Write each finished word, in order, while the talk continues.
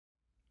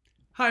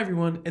Hi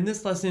everyone, in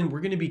this lesson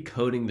we're going to be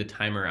coding the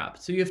timer app.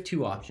 So you have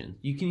two options.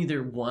 You can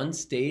either one,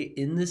 stay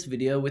in this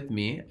video with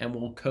me and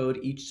we'll code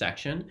each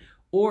section,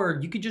 or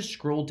you could just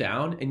scroll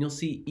down and you'll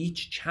see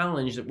each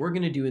challenge that we're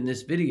going to do in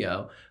this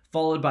video,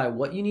 followed by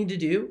what you need to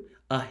do,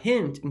 a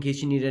hint in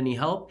case you need any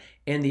help,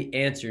 and the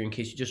answer in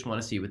case you just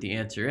want to see what the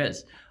answer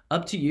is.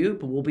 Up to you,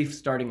 but we'll be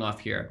starting off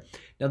here.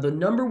 Now, the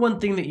number one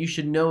thing that you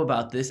should know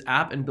about this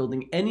app and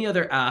building any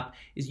other app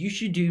is you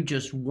should do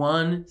just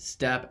one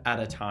step at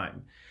a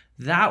time.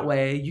 That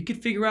way you could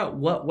figure out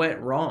what went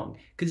wrong.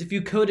 Because if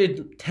you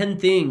coded 10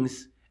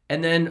 things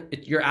and then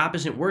your app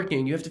isn't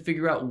working, you have to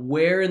figure out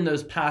where in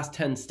those past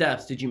 10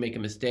 steps did you make a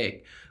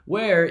mistake.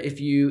 Where if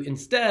you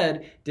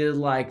instead did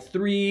like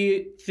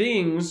 3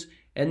 things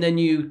and then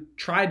you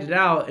tried it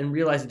out and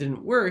realized it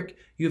didn't work,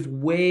 you have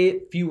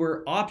way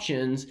fewer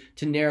options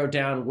to narrow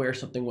down where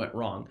something went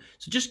wrong.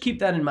 So just keep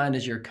that in mind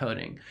as you're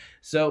coding.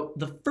 So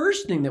the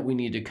first thing that we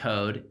need to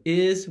code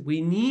is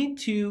we need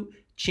to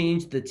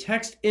change the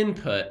text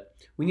input.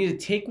 We need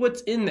to take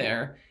what's in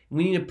there,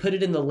 we need to put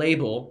it in the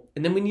label,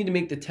 and then we need to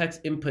make the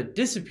text input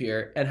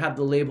disappear and have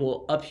the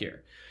label up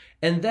here.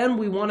 And then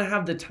we want to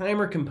have the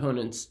timer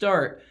component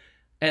start,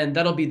 and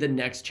that'll be the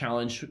next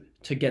challenge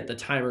to get the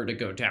timer to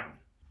go down.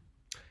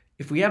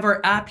 If we have our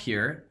app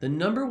here, the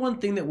number one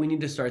thing that we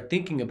need to start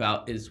thinking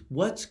about is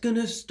what's going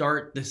to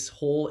start this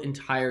whole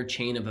entire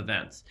chain of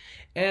events.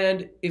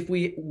 And if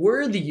we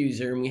were the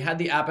user and we had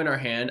the app in our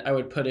hand, I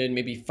would put in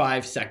maybe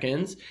 5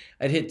 seconds.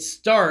 I'd hit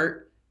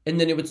start and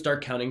then it would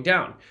start counting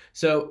down.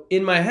 So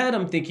in my head,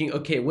 I'm thinking,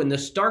 okay, when the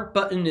start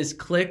button is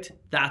clicked,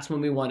 that's when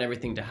we want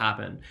everything to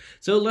happen.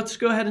 So let's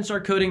go ahead and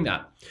start coding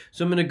that.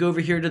 So I'm gonna go over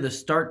here to the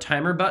start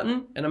timer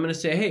button and I'm gonna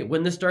say, hey,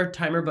 when the start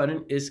timer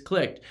button is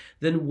clicked,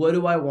 then what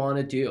do I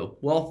wanna do?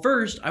 Well,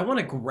 first, I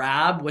wanna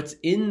grab what's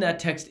in that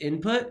text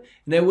input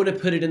and I wanna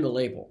put it in the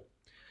label.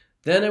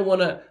 Then I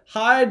wanna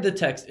hide the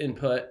text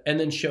input and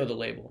then show the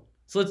label.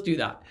 So let's do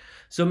that.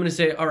 So I'm gonna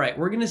say, all right,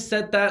 we're gonna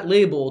set that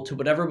label to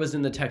whatever was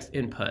in the text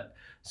input.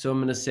 So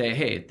I'm gonna say,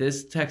 hey,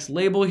 this text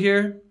label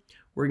here,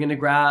 we're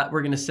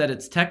gonna set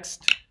its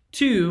text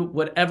to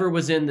whatever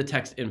was in the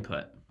text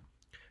input.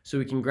 So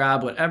we can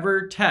grab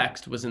whatever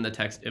text was in the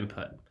text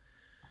input.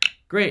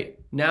 Great,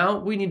 now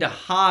we need to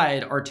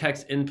hide our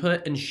text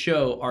input and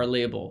show our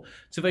label.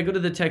 So if I go to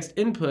the text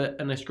input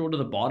and I scroll to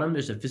the bottom,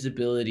 there's a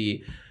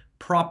visibility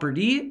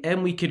property,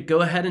 and we could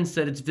go ahead and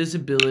set its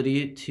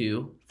visibility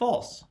to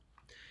false.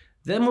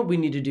 Then what we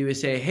need to do is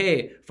say,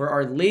 hey, for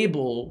our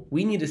label,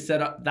 we need to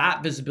set up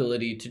that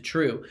visibility to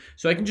true.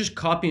 So I can just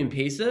copy and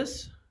paste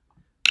this,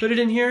 put it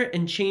in here,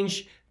 and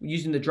change,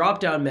 using the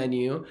drop-down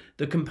menu,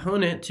 the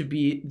component to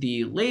be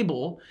the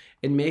label,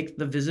 and make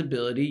the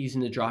visibility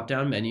using the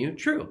drop-down menu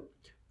true.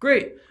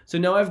 Great. So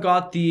now I've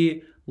got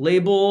the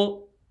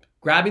label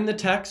grabbing the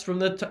text from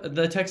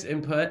the text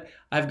input.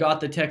 I've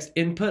got the text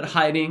input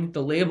hiding,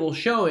 the label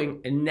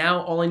showing, and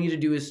now all I need to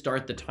do is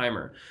start the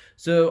timer.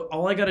 So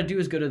all I got to do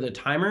is go to the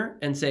timer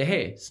and say,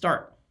 hey,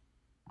 start.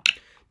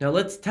 Now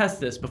let's test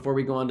this before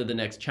we go on to the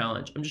next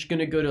challenge. I'm just going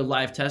to go to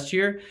live test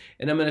here,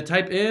 and I'm going to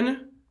type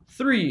in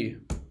 3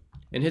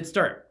 and hit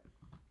start.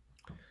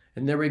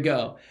 And there we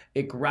go.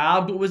 It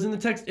grabbed what was in the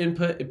text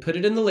input, it put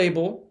it in the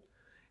label,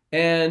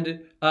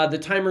 and the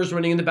timer is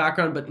running in the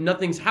background, but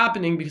nothing's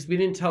happening because we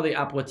didn't tell the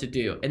app what to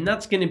do. And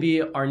that's going to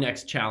be our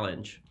next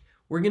challenge.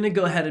 We're going to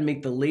go ahead and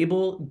make the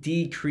label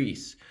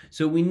decrease.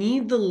 So we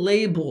need the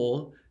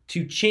label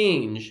to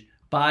change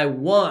by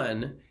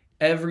 1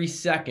 every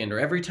second, or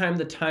every time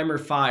the timer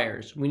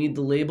fires. We need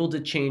the label to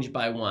change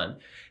by 1.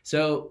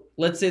 So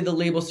let's say the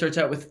label starts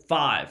out with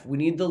 5. We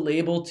need the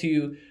label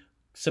to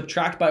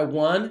subtract by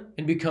 1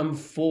 and become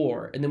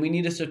 4, and then we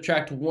need to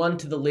subtract 1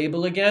 to the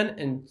label again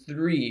and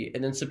 3,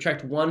 and then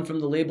subtract 1 from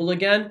the label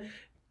again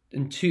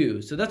and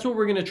 2. So that's what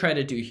we're going to try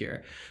to do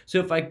here. So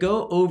if I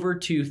go over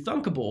to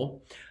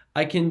Thunkable,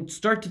 I can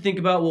start to think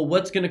about, well,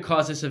 what's going to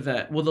cause this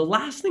event? Well, the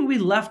last thing we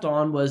left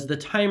on was the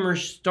timer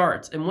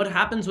starts, and what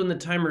happens when the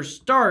timer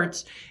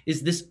starts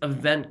is this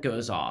event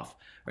goes off.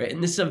 Right?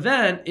 And this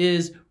event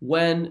is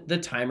when the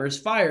timer is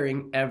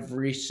firing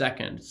every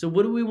second. So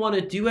what do we want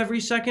to do every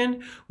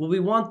second? Well, we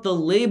want the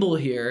label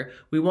here.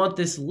 We want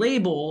this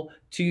label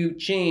to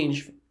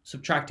change,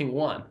 subtracting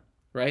 1,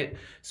 right?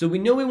 So we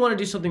know we want to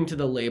do something to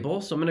the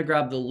label. So I'm going to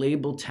grab the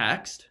label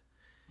text.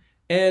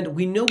 And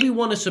we know we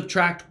want to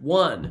subtract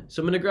 1.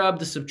 So I'm going to grab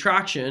the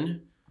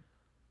subtraction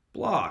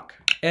block.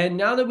 And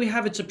now that we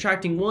have it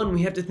subtracting 1,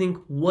 we have to think,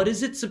 what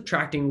is it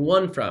subtracting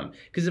 1 from?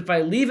 Because if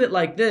I leave it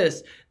like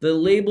this, the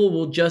label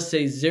will just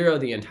say 0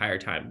 the entire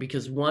time,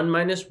 because 1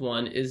 minus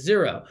 1 is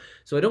 0.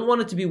 So I don't want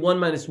it to be 1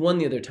 minus 1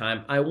 the other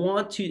time. I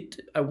want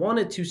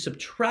it to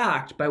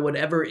subtract by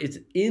whatever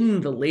is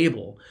in the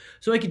label.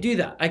 So I could do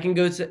that. I can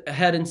go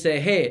ahead and say,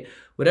 hey,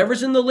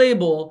 whatever's in the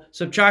label,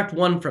 subtract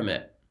 1 from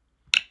it.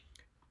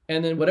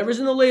 And then whatever's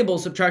in the label,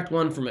 subtract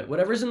 1 from it.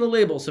 Whatever's in the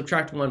label,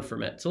 subtract 1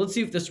 from it. So let's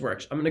see if this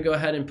works. I'm going to go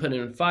ahead and put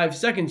in 5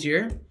 seconds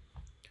here.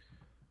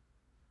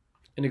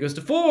 And it goes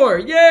to 4.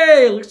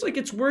 Yay! Looks like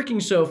it's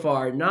working so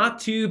far. Not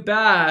too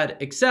bad,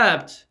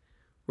 except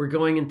we're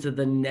going into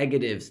the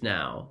negatives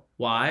now.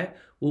 Why?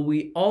 Well,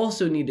 we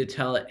also need to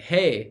tell it,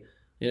 hey,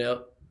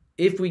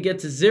 if we get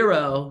to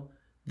 0,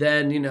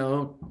 then,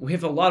 we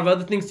have a lot of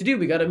other things to do.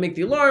 We got to make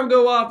the alarm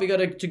go off. We got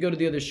to go to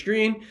the other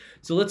screen.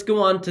 So let's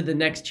go on to the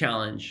next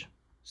challenge.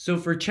 So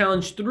for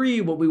challenge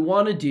 3, what we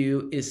want to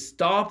do is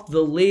stop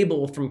the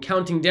label from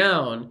counting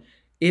down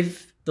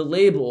if the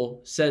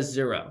label says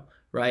 0,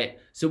 right?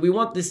 So we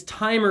want this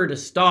timer to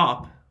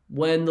stop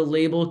when the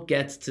label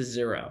gets to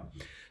 0.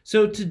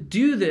 So to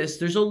do this,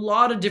 there's a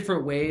lot of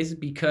different ways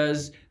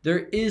because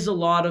there is a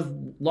lot of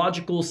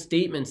logical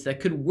statements that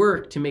could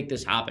work to make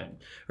this happen,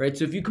 right?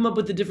 So if you come up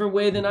with a different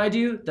way than I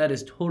do, that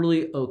is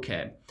totally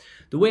okay.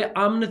 The way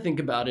I'm going to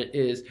think about it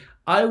is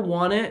I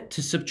want it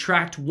to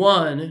subtract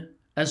 1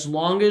 as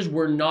long as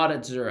we're not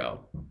at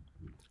 0.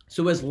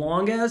 So as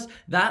long as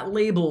that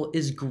label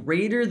is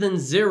greater than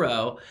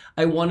 0,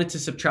 I want it to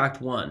subtract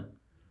 1.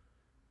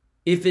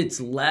 If it's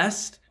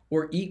less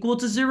or equal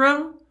to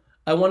 0,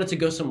 I want it to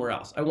go somewhere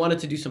else. I want it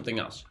to do something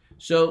else.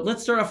 So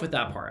let's start off with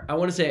that part. I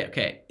want to say,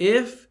 okay,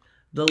 if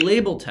the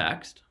label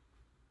text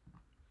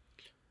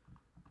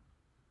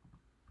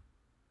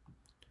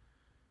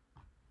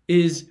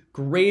is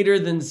greater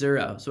than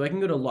 0, so I can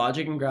go to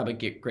logic and grab a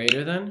get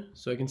greater than.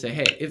 So I can say,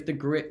 hey, if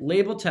the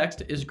label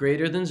text is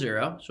greater than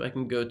 0, so I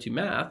can go to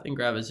math and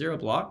grab a 0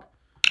 block,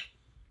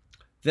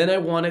 then I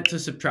want it to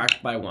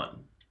subtract by 1.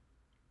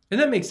 And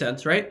that makes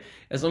sense, right?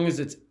 As long as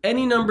it's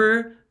any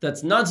number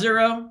that's not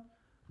 0,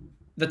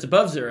 that's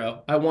above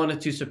 0, I want it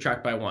to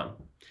subtract by 1.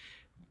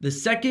 The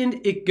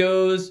second it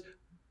goes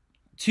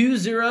to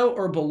 0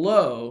 or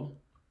below,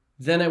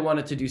 then I want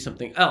it to do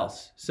something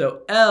else.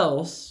 So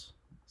else,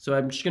 so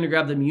I'm just going to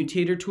grab the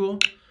mutator tool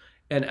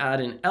and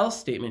add an else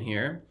statement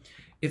here.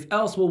 If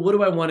else, well, what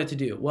do I want it to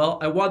do? Well,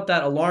 I want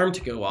that alarm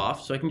to go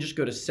off, so I can just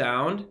go to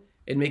sound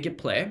and make it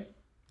play.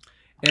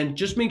 And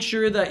just make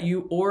sure that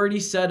you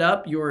already set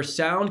up your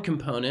sound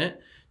component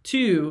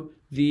to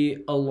the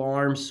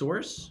alarm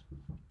source.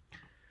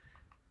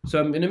 So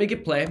I'm going to make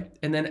it play,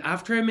 and then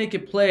after I make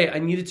it play, I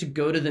need it to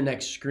go to the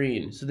next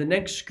screen. So the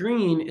next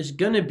screen is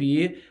going to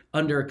be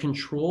under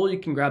control. You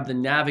can grab the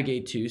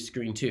navigate to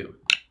screen 2.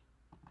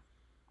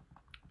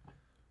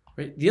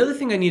 Right? The other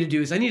thing I need to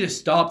do is I need to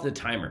stop the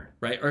timer,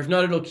 right? Or if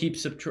not, it'll keep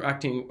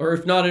subtracting, or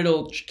if not,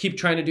 it'll keep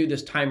trying to do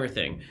this timer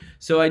thing.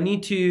 So I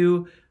need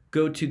to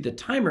go to the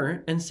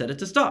timer and set it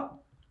to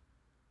stop.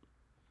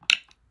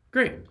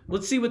 Great.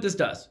 Let's see what this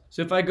does.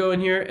 So if I go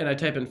in here and I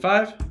type in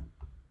 5,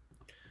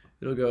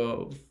 it'll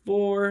go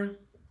 4,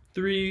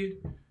 3,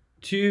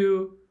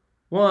 2,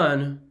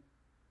 1.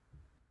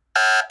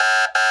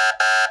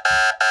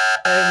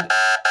 And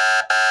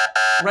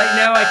right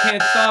now I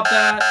can't stop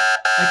that.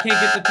 I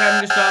can't get the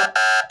timer to stop.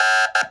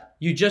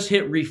 You just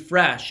hit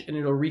refresh and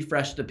it'll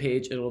refresh the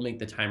page. It'll make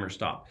the timer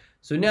stop.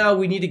 So now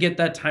we need to get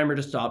that timer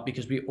to stop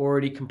because we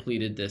already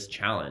completed this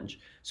challenge.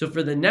 So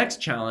for the next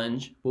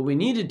challenge, what we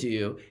need to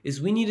do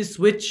is we need to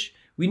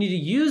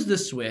use the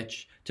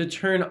switch to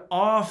turn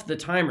off the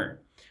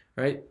timer.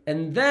 Right?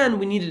 And then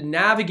we need to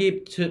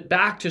navigate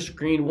back to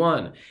screen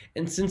 1.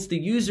 And since the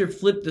user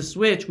flipped the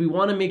switch, we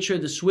want to make sure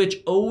the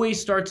switch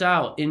always starts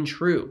out in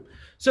true.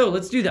 So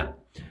let's do that.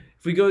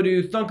 If we go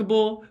to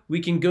Thunkable, we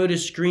can go to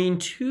screen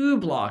 2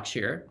 blocks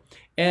here.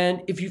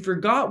 And if you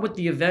forgot what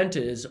the event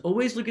is,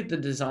 always look at the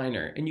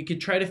designer and you could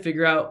try to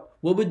figure out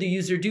what would the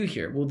user do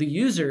here. Well, the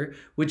user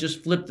would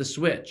just flip the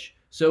switch.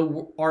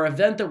 So our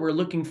event that we're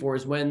looking for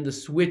is when the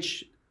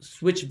switch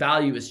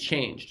value is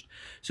changed.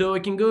 So I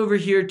can go over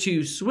here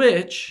to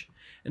switch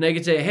and I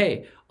can say,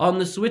 hey, on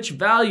the switch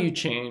value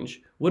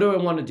change, what do I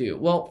want to do?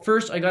 Well,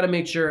 first I got to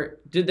make sure,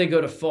 did they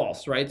go to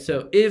false, right?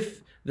 So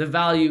if the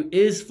value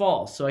is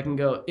false, so I can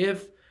go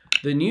if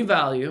the new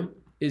value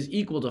is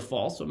equal to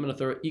false, so I'm going to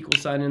throw an equal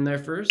sign in there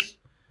first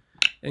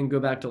and go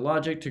back to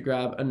logic to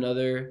grab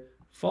another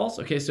false.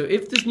 Okay, so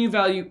if this new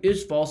value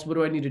is false, what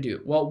do I need to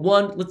do? Well,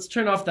 let's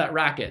turn off that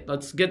racket.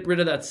 Let's get rid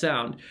of that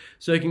sound.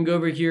 So I can go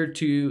over here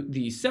to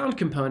the sound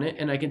component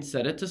and I can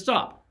set it to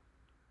stop.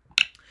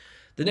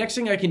 The next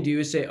thing I can do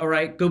is say, all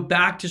right, go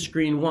back to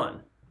screen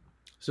 1.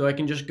 So I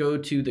can just go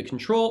to the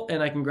control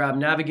and I can grab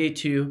navigate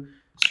to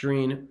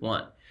screen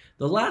 1.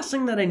 The last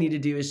thing that I need to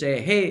do is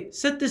say, hey,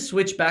 set this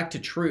switch back to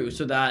true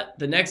so that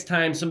the next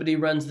time somebody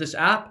runs this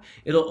app,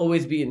 it'll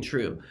always be in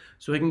true.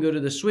 So I can go to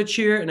the switch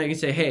here and I can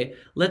say, hey,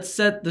 let's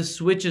set the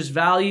switch's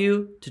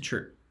value to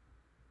true.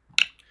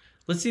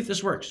 Let's see if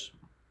this works.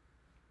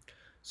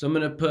 So I'm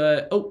going to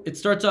put, oh, it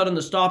starts out in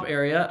the stop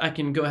area. I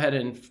can go ahead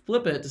and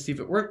flip it to see if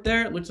it worked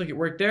there. It looks like it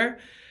worked there.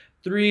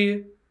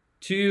 3,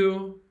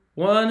 2,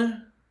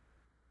 1.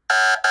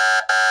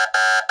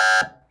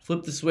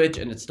 Flip the switch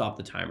and it stopped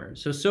the timer.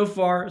 So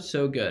far,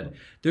 so good.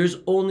 There's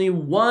only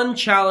one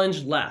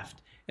challenge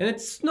left. And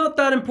it's not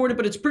that important,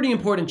 but it's a pretty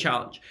important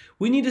challenge.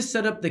 We need to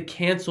set up the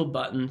cancel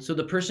button so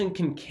the person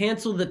can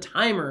cancel the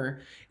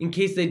timer in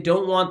case they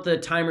don't want the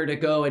timer to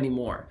go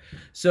anymore.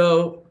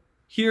 So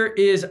here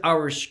is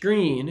our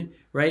screen,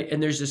 right?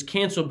 And there's this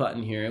cancel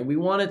button here. And we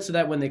want it so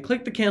that when they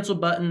click the cancel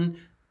button,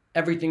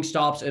 everything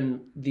stops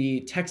and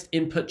the text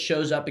input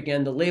shows up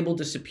again, the label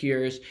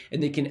disappears,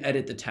 and they can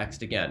edit the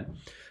text again.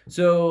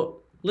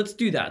 So let's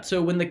do that.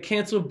 So when the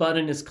cancel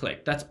button is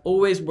clicked, that's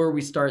always where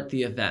we start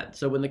the event.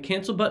 So when the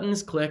cancel button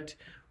is clicked,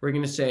 we're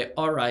going to say,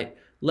 all right,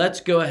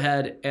 let's go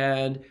ahead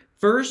and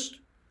first,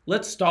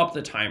 let's stop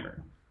the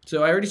timer.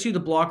 So I already see the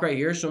block right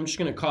here, so I'm just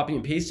going to copy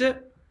and paste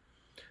it.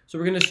 So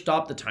we're going to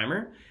stop the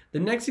timer. The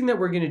next thing that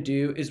we're going to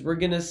do is we're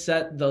going to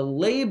set the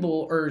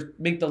label or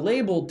make the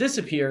label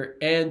disappear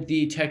and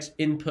the text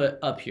input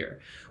up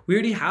here. We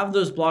already have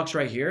those blocks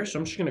right here, so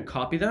I'm just going to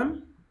copy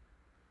them.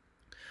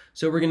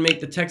 So we're going to make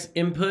the text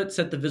input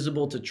set the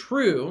visible to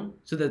true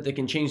so that they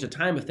can change the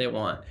time if they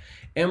want.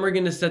 And we're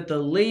going to set the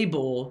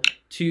label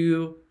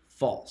to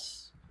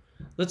false.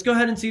 Let's go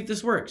ahead and see if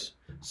this works.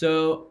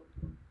 So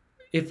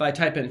if I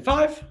type in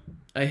 5,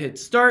 I hit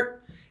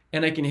start,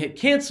 and I can hit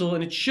cancel,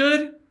 and it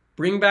should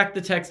bring back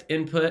the text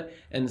input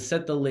and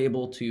set the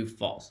label to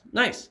false.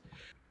 Nice.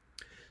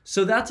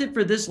 So that's it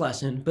for this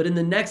lesson, but in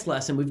the next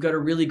lesson, we've got a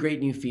really great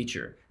new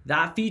feature.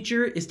 That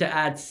feature is to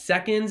add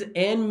seconds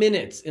and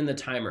minutes in the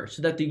timer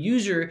so that the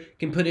user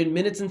can put in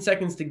minutes and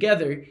seconds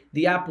together.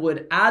 The app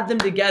would add them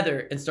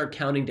together and start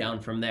counting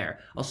down from there.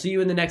 I'll see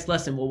you in the next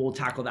lesson where we'll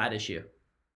tackle that issue.